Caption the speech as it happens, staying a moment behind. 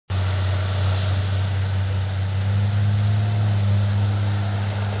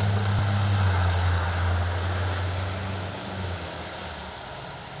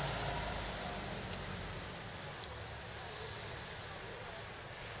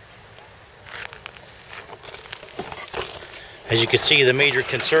As you can see, the major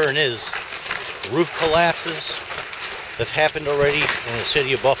concern is roof collapses that have happened already in the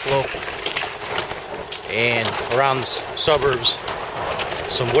city of Buffalo and around the suburbs.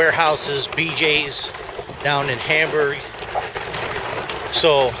 Some warehouses, BJ's down in Hamburg.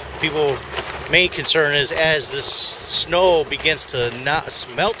 So people, main concern is as this snow begins to not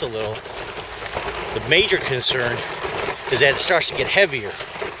melt a little, the major concern is that it starts to get heavier.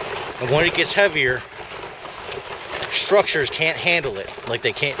 And when it gets heavier, structures can't handle it like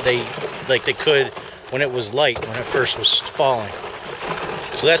they could when it was light, when it first was falling.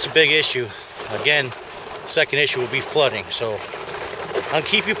 So that's a big issue. Again, the second issue will be flooding. So I'll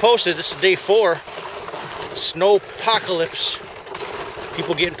keep you posted. This is day 4. Snow apocalypse.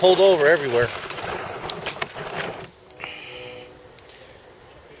 People getting pulled over everywhere.